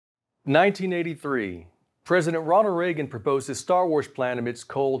1983. President Ronald Reagan proposed his Star Wars plan amidst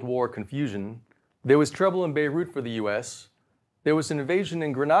Cold War confusion. There was trouble in Beirut for the U.S. There was an invasion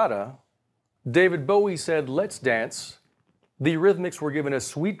in Grenada. David Bowie said, "Let's dance." The Eurythmics were given us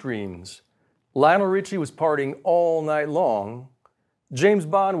Sweet Dreams. Lionel Richie was partying all night long. James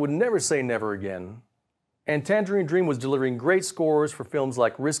Bond would never say never again. And Tangerine Dream was delivering great scores for films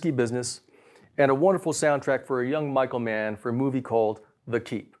like Risky Business and a wonderful soundtrack for a young Michael Mann for a movie called The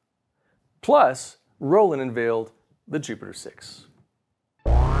Keep. Plus, Roland unveiled the Jupiter-6.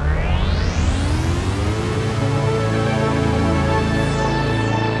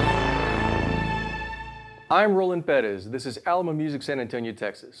 I'm Roland Perez. This is Alamo Music San Antonio,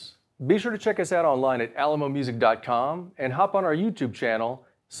 Texas. Be sure to check us out online at alamomusic.com and hop on our YouTube channel,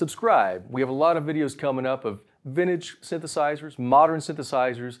 subscribe. We have a lot of videos coming up of vintage synthesizers, modern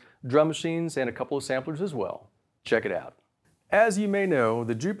synthesizers, drum machines, and a couple of samplers as well. Check it out. As you may know,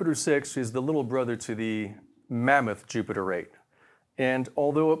 the Jupiter-6 is the little brother to the mammoth Jupiter-8. And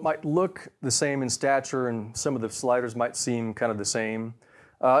although it might look the same in stature and some of the sliders might seem kind of the same,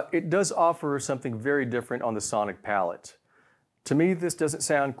 it does offer something very different on the sonic palette. To me, this doesn't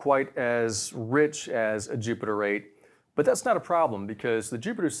sound quite as rich as a Jupiter-8, but that's not a problem because the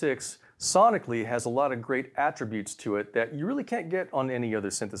Jupiter-6 sonically has a lot of great attributes to it that you really can't get on any other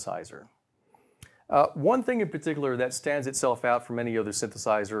synthesizer. One thing in particular that stands itself out from any other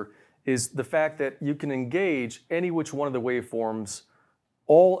synthesizer is the fact that you can engage any which one of the waveforms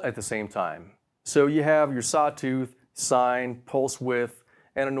all at the same time. So you have your sawtooth, sine, pulse width,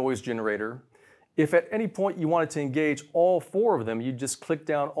 and a noise generator. If at any point you wanted to engage all four of them, you just click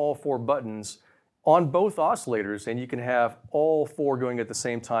down all four buttons on both oscillators and you can have all four going at the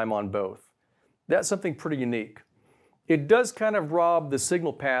same time on both. That's something pretty unique. It does kind of rob the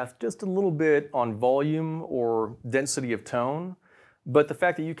signal path just a little bit on volume or density of tone, but the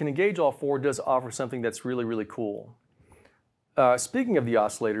fact that you can engage all four does offer something that's really, really cool. Speaking of the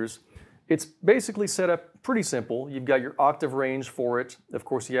oscillators, it's basically set up pretty simple. You've got your octave range for it. Of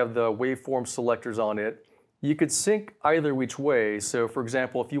course, you have the waveform selectors on it. You could sync either which way. So for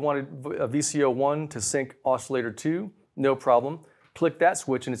example, if you wanted a VCO1 to sync oscillator 2, no problem. Click that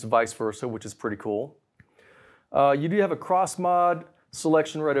switch and it's vice versa, which is pretty cool. You do have a cross mod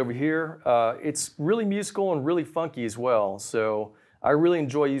selection right over here. It's really musical and really funky as well. So I really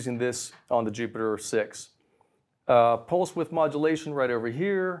enjoy using this on the Jupiter-6. Pulse width modulation right over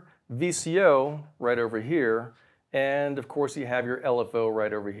here. VCO right over here, and of course you have your LFO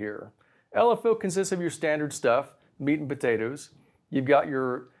right over here. LFO consists of your standard stuff, meat and potatoes. You've got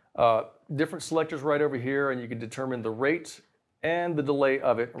your different selectors right over here, and you can determine the rate and the delay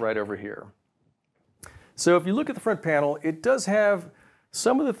of it right over here. So if you look at the front panel, it does have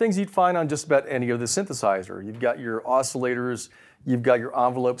some of the things you'd find on just about any other synthesizer. You've got your oscillators, you've got your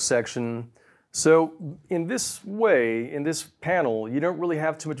envelope section. So in this way, in this panel, you don't really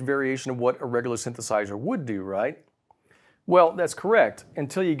have too much variation of what a regular synthesizer would do, right? Well, that's correct,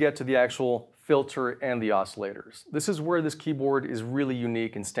 until you get to the actual filter and the oscillators. This is where this keyboard is really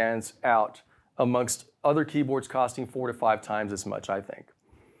unique and stands out amongst other keyboards costing 4 to 5 times as much, I think.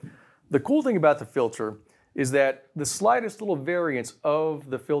 The cool thing about the filter is that the slightest little variance of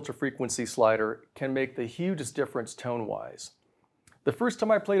the filter frequency slider can make the hugest difference tone-wise. The first time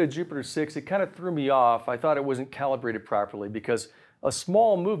I played a Jupiter-6, it kind of threw me off. I thought it wasn't calibrated properly because a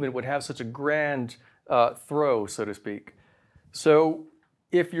small movement would have such a grand throw, so to speak. So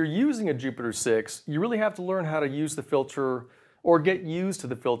if you're using a Jupiter-6, you really have to learn how to use the filter or get used to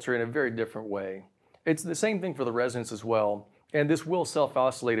the filter in a very different way. It's the same thing for the resonance as well, and this will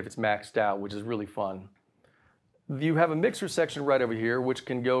self-oscillate if it's maxed out, which is really fun. You have a mixer section right over here, which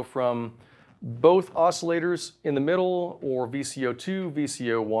can go from both oscillators in the middle or VCO2,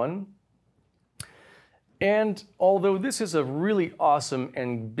 VCO1. And although this is a really awesome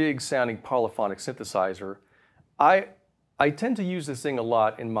and big sounding polyphonic synthesizer, I tend to use this thing a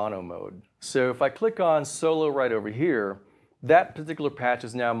lot in mono mode. So if I click on solo right over here, that particular patch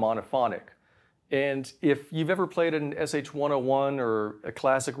is now monophonic. And if you've ever played an SH-101 or a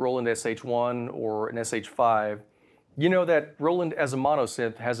classic Roland SH-1 or an SH-5, you know that Roland as a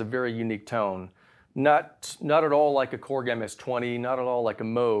monosynth has a very unique tone. Not at all like a Korg MS-20, not at all like a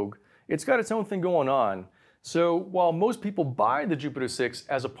Moog. It's got its own thing going on. So while most people buy the Jupiter-6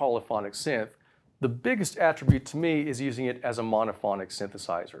 as a polyphonic synth, the biggest attribute to me is using it as a monophonic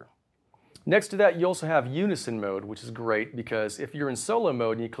synthesizer. Next to that, you also have unison mode, which is great because if you're in solo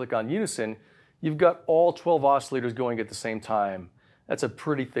mode and you click on unison, you've got all 12 oscillators going at the same time. That's a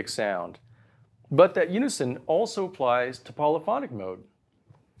pretty thick sound. But that unison also applies to polyphonic mode.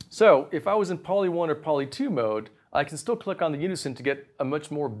 So if I was in Poly 1 or Poly 2 mode, I can still click on the unison to get a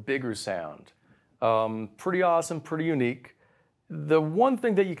much more bigger sound. Pretty awesome, pretty unique. The one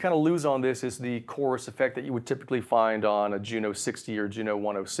thing that you kind of lose on this is the chorus effect that you would typically find on a Juno 60 or Juno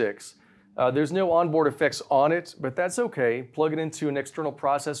 106. There's no onboard effects on it, but that's okay. Plug it into an external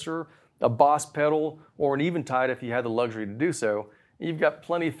processor, a Boss pedal, or an Eventide if you had the luxury to do so. You've got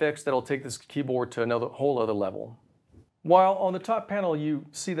plenty of effects that'll take this keyboard to another whole other level. While on the top panel you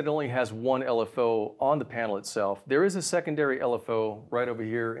see that it only has one LFO on the panel itself, there is a secondary LFO right over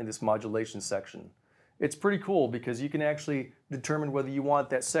here in this modulation section. It's pretty cool because you can actually determine whether you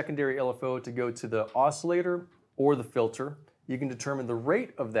want that secondary LFO to go to the oscillator or the filter. You can determine the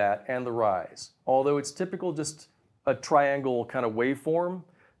rate of that and the rise. Although it's typical just a triangle kind of waveform,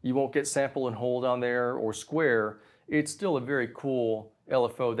 you won't get sample and hold on there or square. It's still a very cool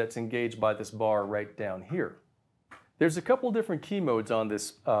LFO that's engaged by this bar right down here. There's a couple different key modes on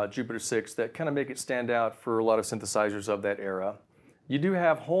this Jupiter-6 that kind of make it stand out for a lot of synthesizers of that era. You do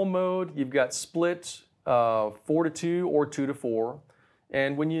have whole mode, you've got split 4-2 or 2-4,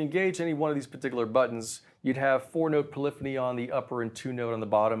 and when you engage any one of these particular buttons, you'd have 4-note polyphony on the upper and 2-note on the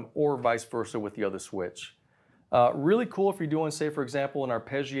bottom, or vice versa with the other switch. Really cool if you're doing, say for example, an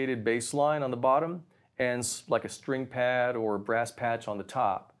arpeggiated bass line on the bottom and like a string pad or a brass patch on the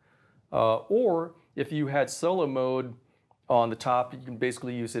top. Or if you had solo mode on the top, you can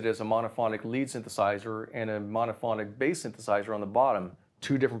basically use it as a monophonic lead synthesizer and a monophonic bass synthesizer on the bottom.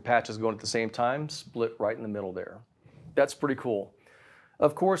 Two different patches going at the same time, split right in the middle there. That's pretty cool.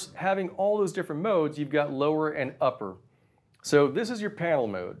 Of course, having all those different modes, you've got lower and upper. So this is your panel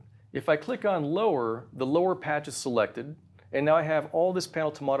mode. If I click on lower, the lower patch is selected, and now I have all this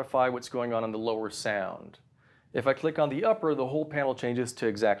panel to modify what's going on in the lower sound. If I click on the upper, the whole panel changes to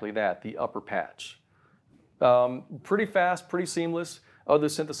exactly that, the upper patch. Pretty fast, pretty seamless. Other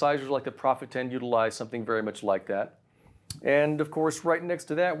synthesizers like the Prophet 10 utilize something very much like that. And of course, right next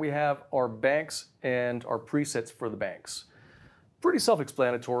to that, we have our banks and our presets for the banks. Pretty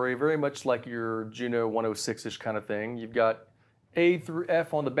self-explanatory, very much like your Juno 106-ish kind of thing. You've got A through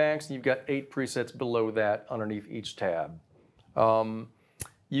F on the banks, and you've got 8 presets below that underneath each tab.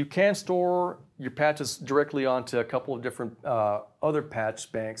 You can store your patches directly onto a couple of different other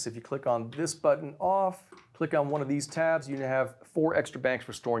patch banks. If you click on this button off, click on one of these tabs, you have 4 extra banks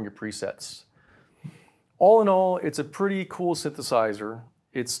for storing your presets. All in all, it's a pretty cool synthesizer.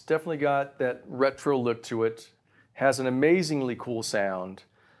 It's definitely got that retro look to it, has an amazingly cool sound.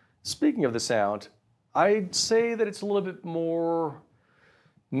 Speaking of the sound, I'd say that it's a little bit more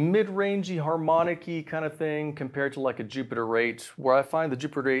mid-rangey, harmonic-y kind of thing compared to like a Jupiter-8, where I find the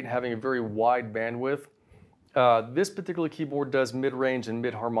Jupiter-8 having a very wide bandwidth. This particular keyboard does mid-range and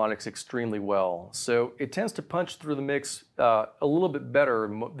mid-harmonics extremely well. So it tends to punch through the mix a little bit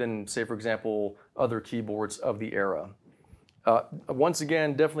better than, say, for example, other keyboards of the era. Once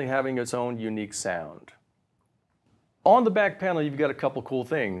again, definitely having its own unique sound. On the back panel, you've got a couple cool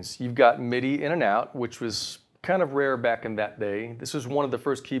things. You've got MIDI in and out, which was kind of rare back in that day. This was one of the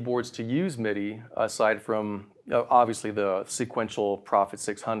first keyboards to use MIDI, aside from obviously the sequential Prophet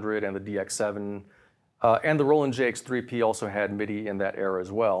 600 and the DX7, and the Roland JX3P also had MIDI in that era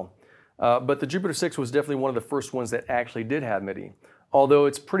as well. But the Jupiter-6 was definitely one of the first ones that actually did have MIDI. Although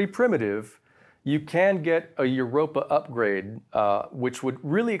it's pretty primitive, you can get a Europa upgrade, which would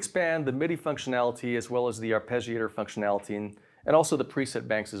really expand the MIDI functionality as well as the arpeggiator functionality and also the preset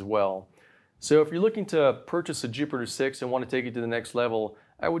banks as well. So if you're looking to purchase a Jupiter-6 and want to take it to the next level,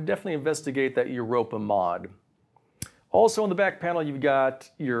 I would definitely investigate that Europa mod. Also on the back panel, you've got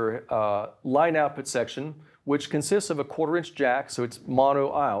your line output section, which consists of a 1/4-inch jack, so it's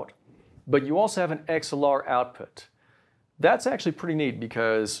mono out, but you also have an XLR output. That's actually pretty neat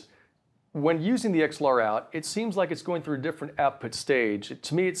because when using the XLR out, it seems like it's going through a different output stage.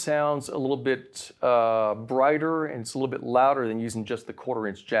 To me, it sounds a little bit brighter and it's a little bit louder than using just the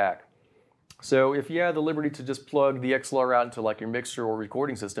 1/4-inch jack. So if you had the liberty to just plug the XLR out into like your mixer or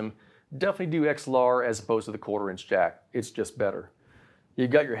recording system, definitely do XLR as opposed to the 1/4-inch jack. It's just better.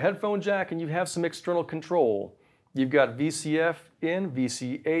 You've got your headphone jack and you have some external control. You've got VCF in,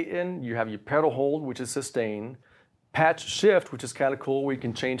 VCA in, you have your pedal hold, which is sustain, patch shift, which is kind of cool, where you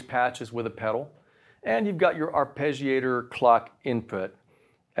can change patches with a pedal, and you've got your arpeggiator clock input.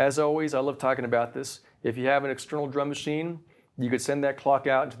 As always, I love talking about this. If you have an external drum machine, you could send that clock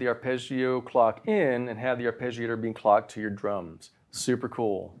out into the arpeggio clock in and have the arpeggiator being clocked to your drums. Super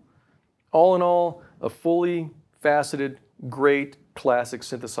cool. All in all, a fully faceted, great classic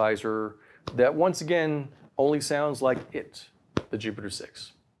synthesizer that once again only sounds like it, the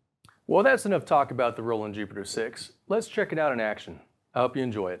Jupiter-6. Well, that's enough talk about the Roland Jupiter-6. Let's check it out in action. I hope you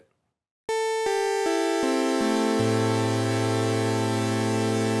enjoy it.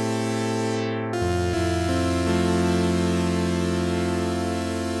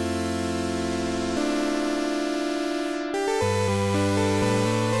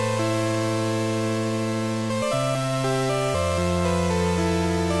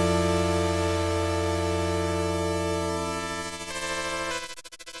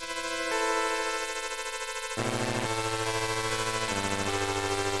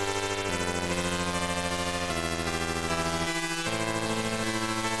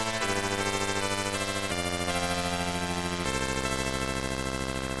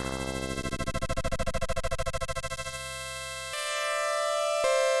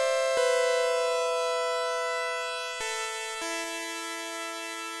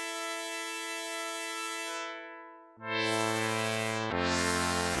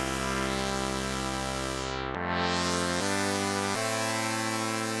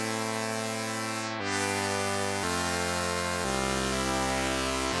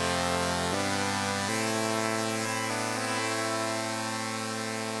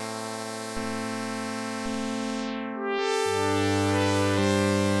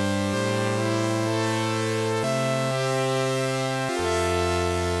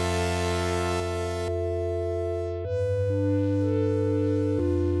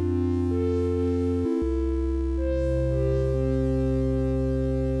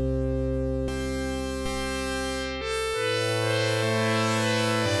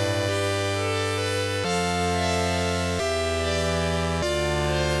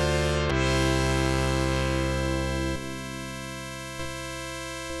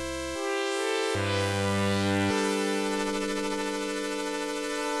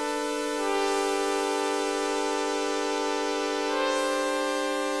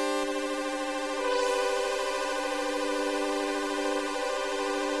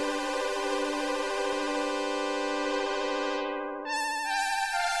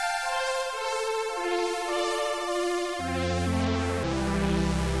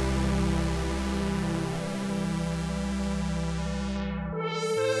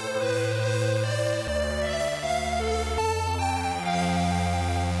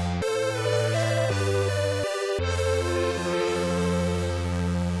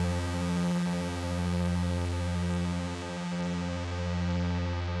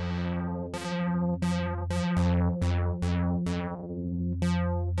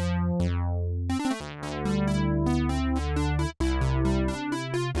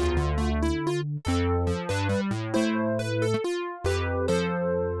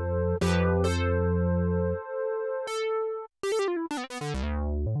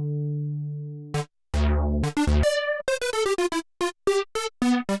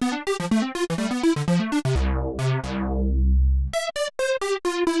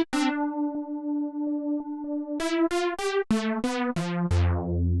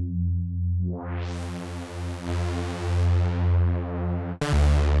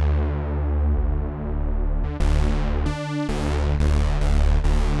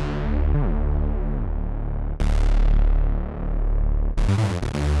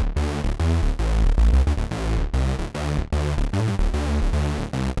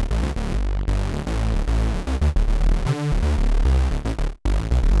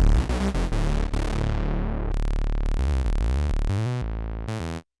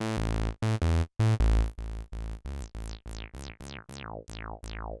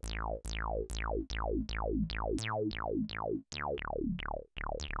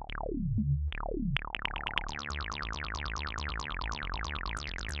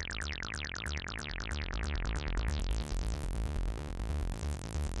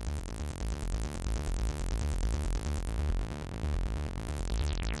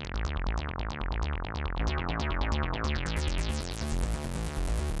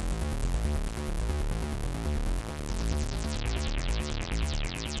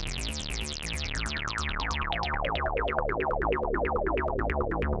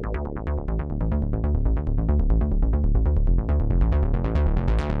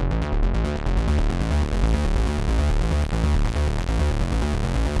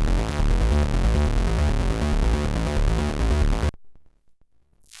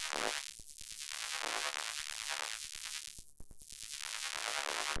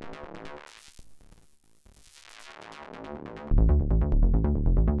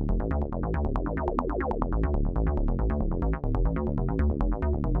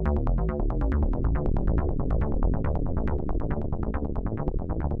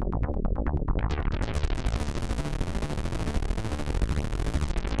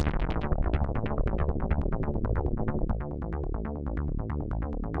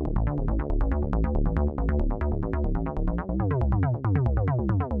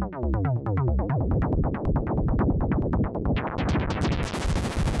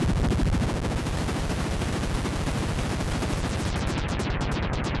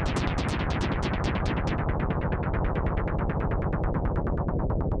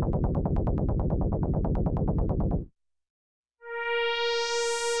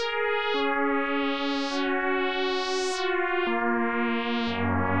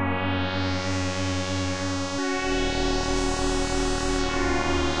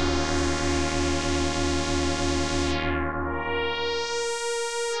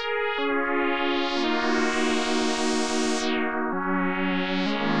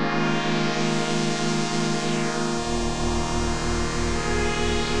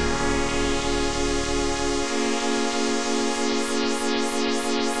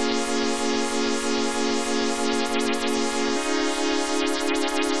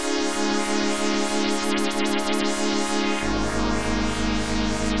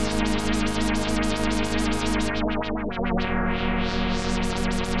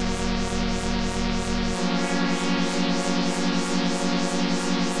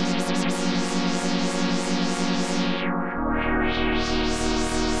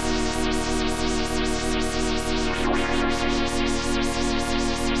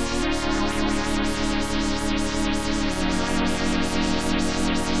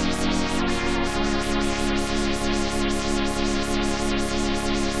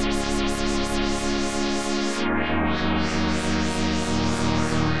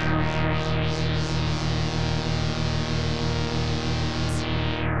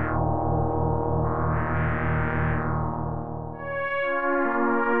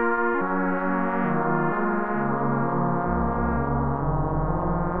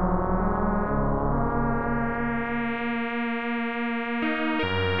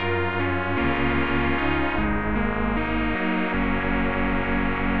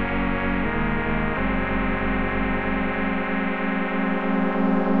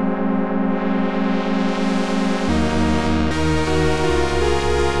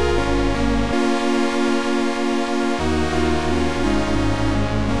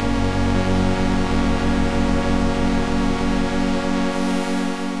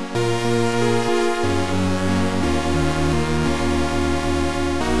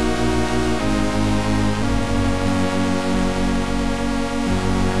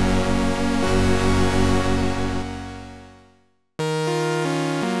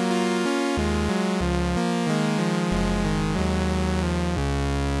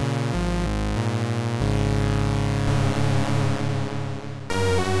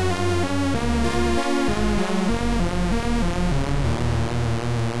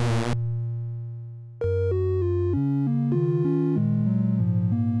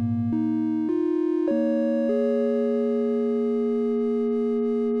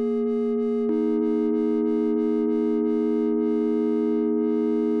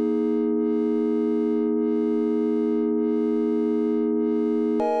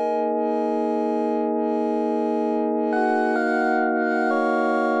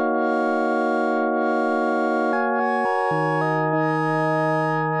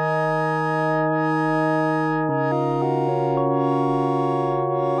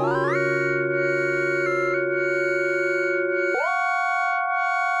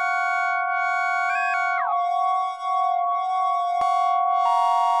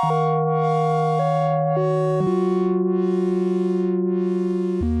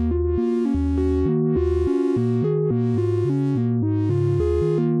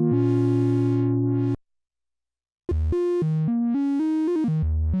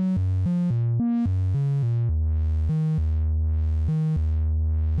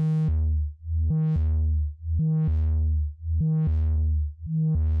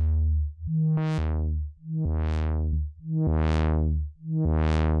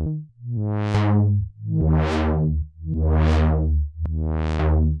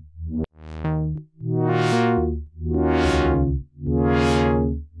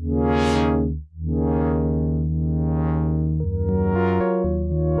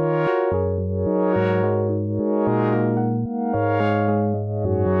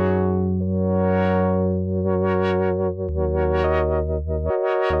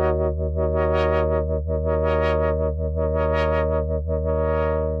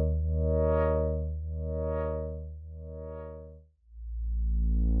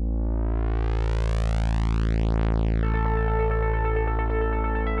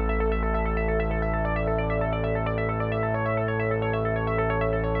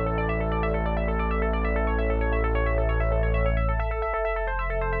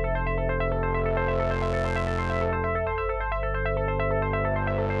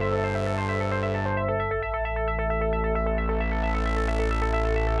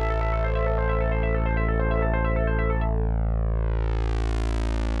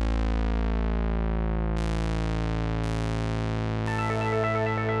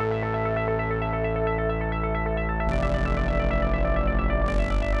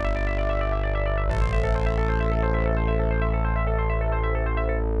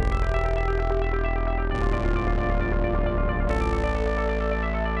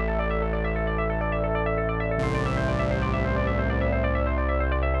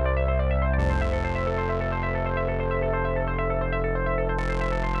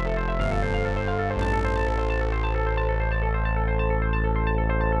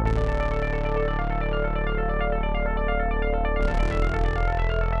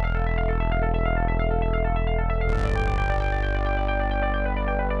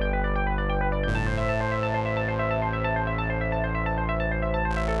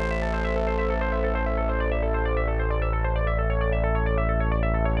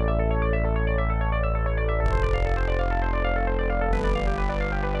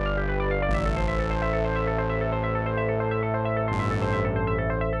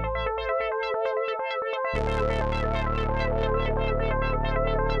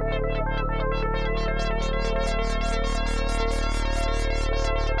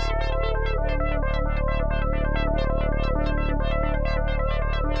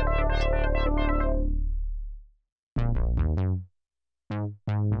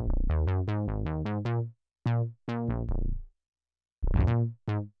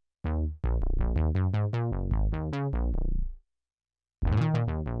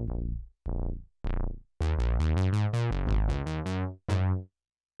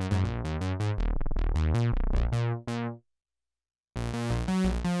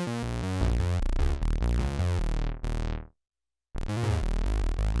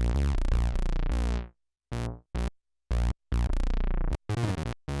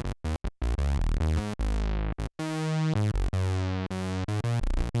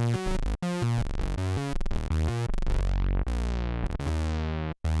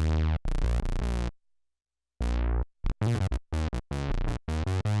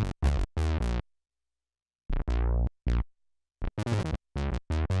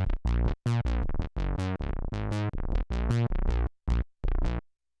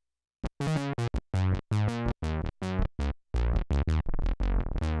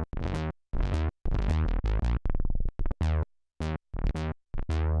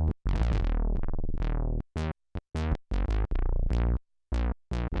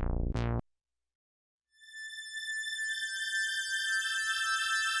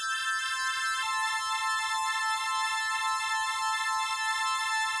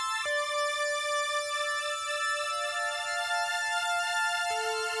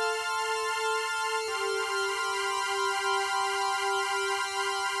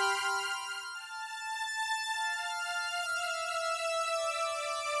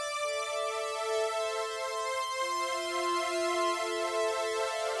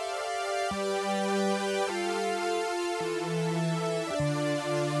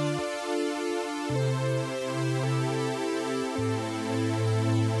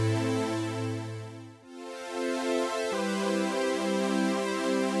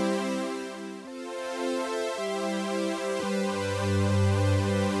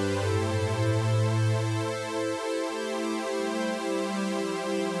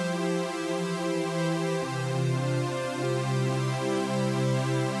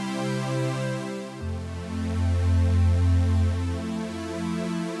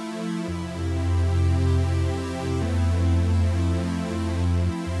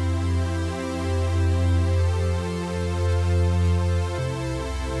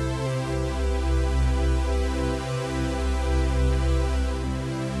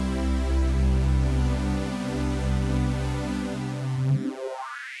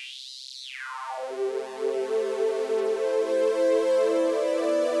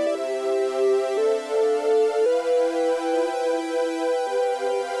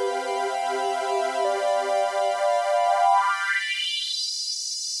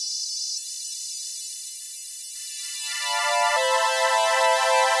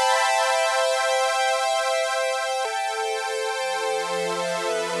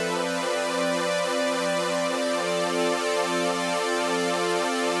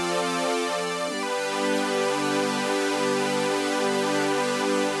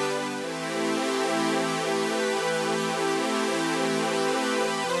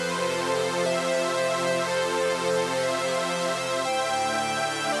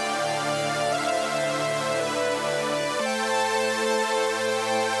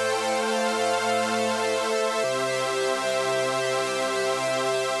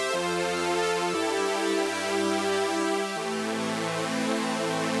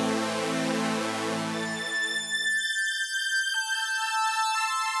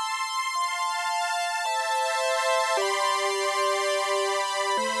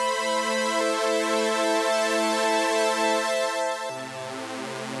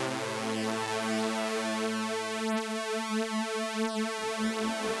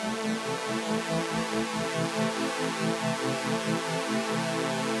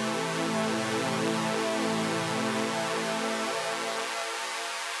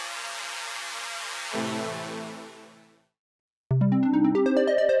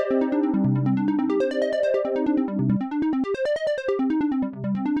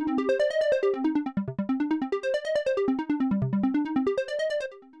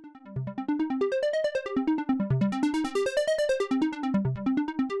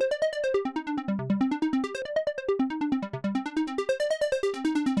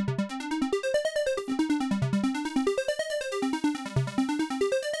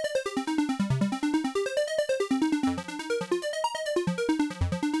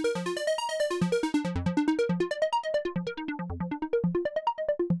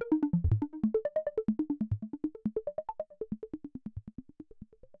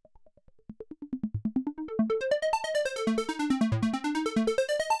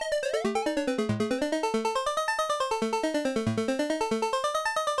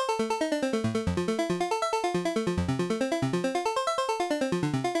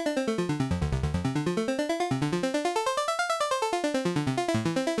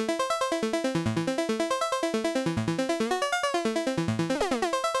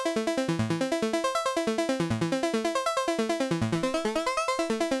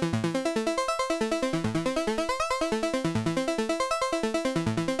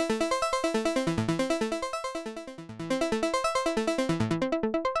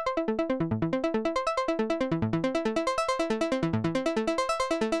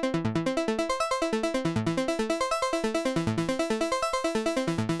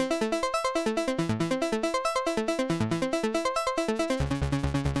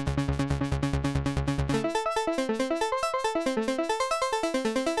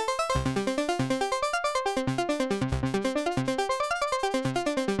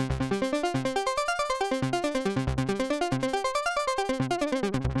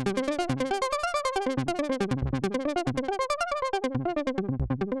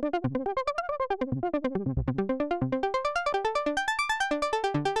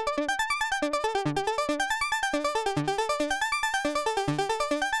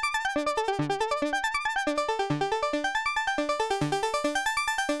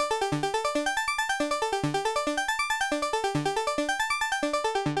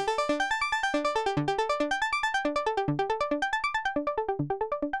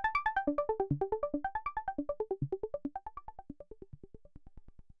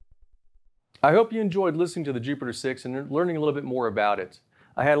 I hope you enjoyed listening to the Jupiter-6 and learning a little bit more about it.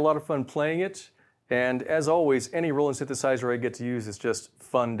 I had a lot of fun playing it, and as always, any Roland synthesizer I get to use is just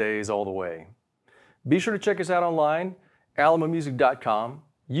fun days all the way. Be sure to check us out online, alamomusic.com.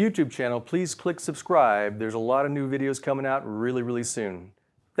 YouTube channel, please click subscribe. There's a lot of new videos coming out really soon.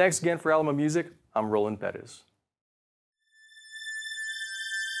 Thanks again for Alamo Music. I'm Roland Pettis.